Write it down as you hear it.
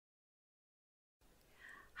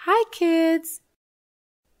Hi kids!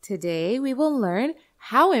 Today we will learn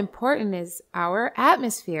how important is our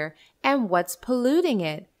atmosphere and what's polluting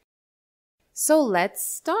it. So let's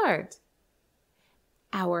start.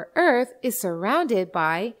 Our Earth is surrounded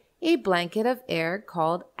by a blanket of air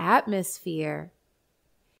called atmosphere.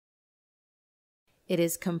 It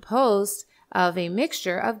is composed of a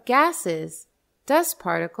mixture of gases, dust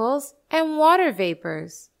particles, and water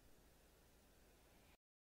vapors.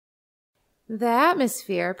 The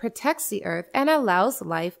atmosphere protects the Earth and allows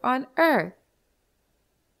life on Earth.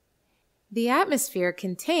 The atmosphere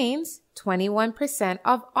contains 21%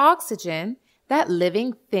 of oxygen that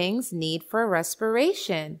living things need for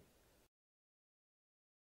respiration.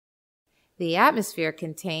 The atmosphere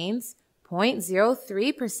contains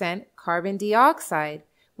 0.03% carbon dioxide,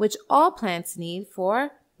 which all plants need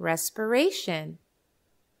for respiration.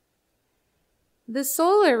 The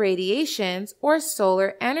solar radiations or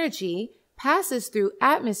solar energy passes through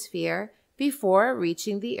atmosphere before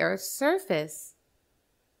reaching the Earth's surface.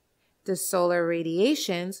 The solar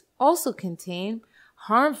radiations also contain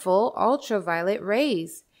harmful ultraviolet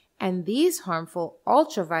rays, and these harmful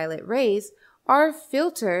ultraviolet rays are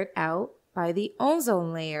filtered out by the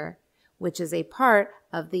ozone layer, which is a part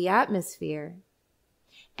of the atmosphere.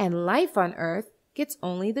 And life on Earth gets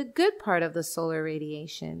only the good part of the solar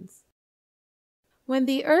radiations. When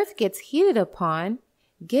the Earth gets heated upon,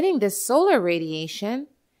 getting this solar radiation,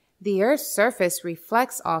 the Earth's surface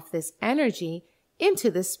reflects off this energy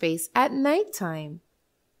into the space at nighttime.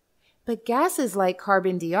 But gases like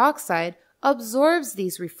carbon dioxide absorbs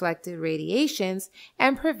these reflected radiations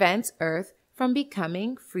and prevents Earth from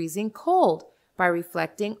becoming freezing cold by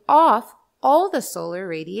reflecting off all the solar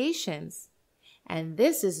radiations. And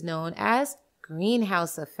this is known as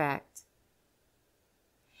greenhouse effect.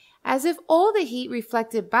 As if all the heat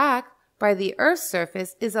reflected back by the Earth's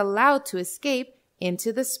surface is allowed to escape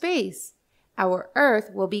into the space, our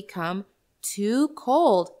Earth will become too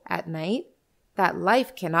cold at night that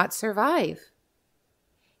life cannot survive.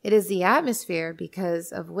 It is the atmosphere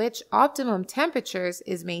because of which optimum temperatures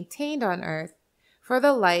is maintained on Earth for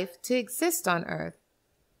the life to exist on Earth.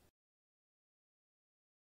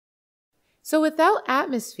 So without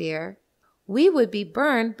atmosphere, we would be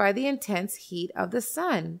burned by the intense heat of the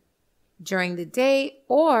sun during the day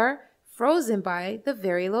or frozen by the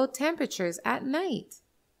very low temperatures at night.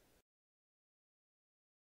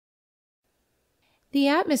 The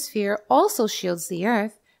atmosphere also shields the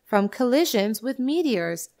Earth from collisions with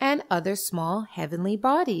meteors and other small heavenly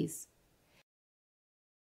bodies.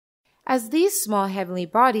 As these small heavenly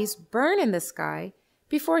bodies burn in the sky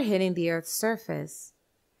before hitting the Earth's surface.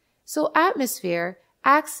 So atmosphere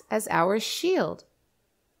acts as our shield.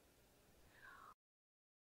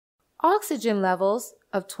 Oxygen levels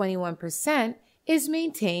of 21% is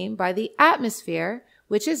maintained by the atmosphere,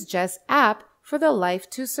 which is just apt for the life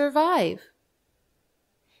to survive.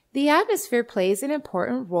 The atmosphere plays an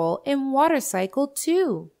important role in water cycle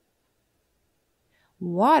too.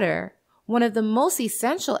 Water, one of the most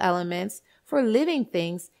essential elements for living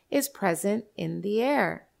things, is present in the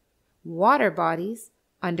air, water bodies,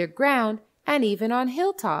 underground, and even on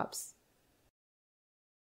hilltops.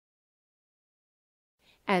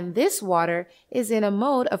 And this water is in a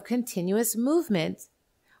mode of continuous movement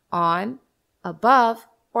on, above,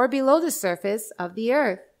 or below the surface of the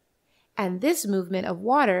Earth. And this movement of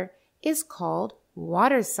water is called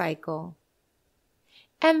water cycle.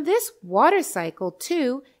 And this water cycle,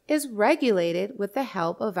 too, is regulated with the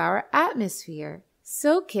help of our atmosphere.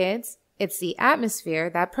 So, kids, it's the atmosphere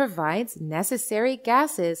that provides necessary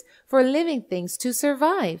gases for living things to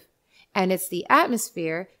survive. And it's the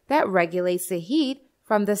atmosphere that regulates the heat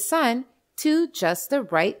from the sun to just the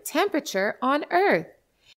right temperature on Earth.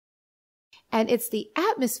 And it's the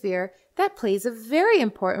atmosphere that plays a very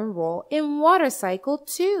important role in water cycle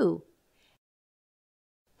too.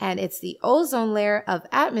 And it's the ozone layer of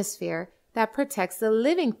atmosphere that protects the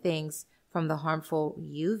living things from the harmful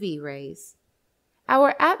UV rays.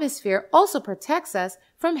 Our atmosphere also protects us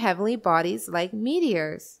from heavenly bodies like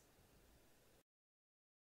meteors.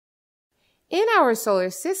 In our solar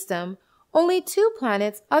system, only 2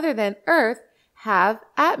 planets other than Earth have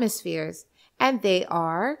atmospheres, and they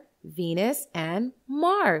are Venus and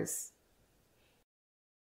Mars.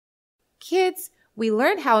 Kids, we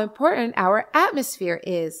learned how important our atmosphere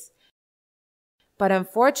is. But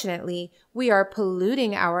unfortunately, we are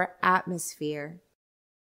polluting our atmosphere.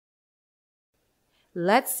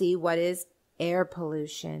 Let's see what is air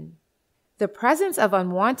pollution. The presence of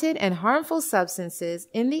unwanted and harmful substances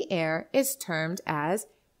in the air is termed as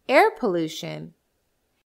air pollution.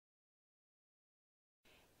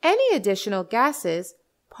 Any additional gases,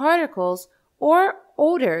 particles, or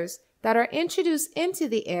odors that are introduced into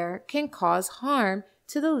the air can cause harm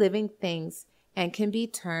to the living things and can be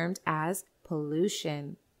termed as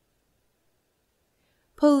pollution.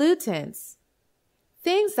 Pollutants.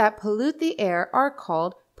 Things that pollute the air are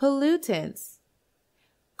called pollutants.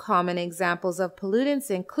 Common examples of pollutants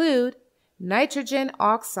include nitrogen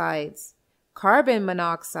oxides, carbon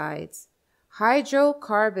monoxides,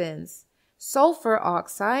 hydrocarbons, sulfur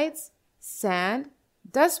oxides, sand,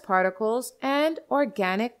 dust particles, and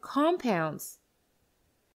organic compounds.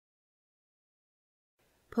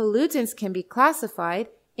 Pollutants can be classified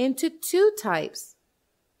into two types: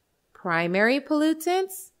 primary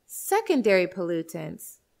pollutants, secondary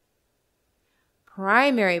pollutants.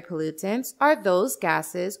 Primary pollutants are those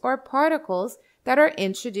gases or particles that are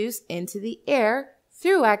introduced into the air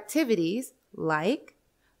through activities like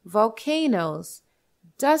volcanoes,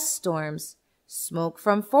 dust storms, smoke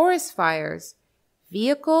from forest fires,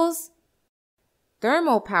 vehicles,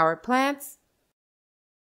 thermal power plants.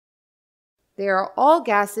 They are all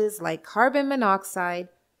gases like carbon monoxide,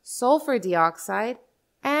 sulfur dioxide,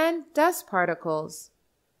 and dust particles.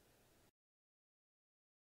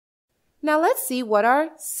 Now let's see what are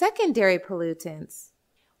secondary pollutants.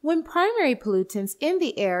 When primary pollutants in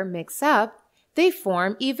the air mix up, they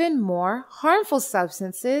form even more harmful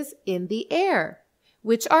substances in the air,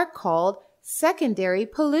 which are called secondary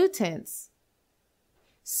pollutants.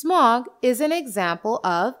 Smog is an example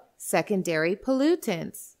of secondary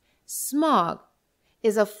pollutants. Smog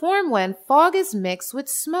is a form when fog is mixed with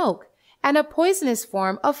smoke and a poisonous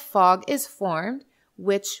form of fog is formed,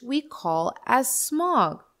 which we call as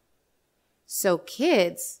smog. So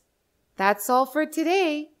kids, that's all for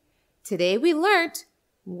today. Today we learned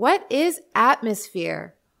what is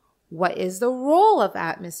atmosphere, what is the role of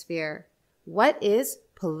atmosphere, what is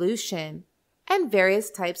pollution, and various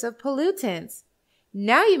types of pollutants.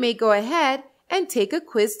 Now you may go ahead and take a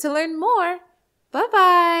quiz to learn more.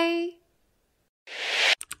 Bye-bye.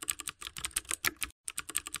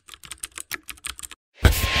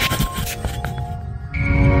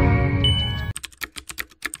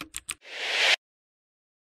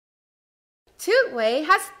 TutWay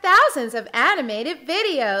has thousands of animated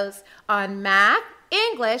videos on math,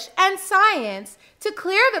 English, and science to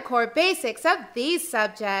clear the core basics of these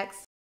subjects.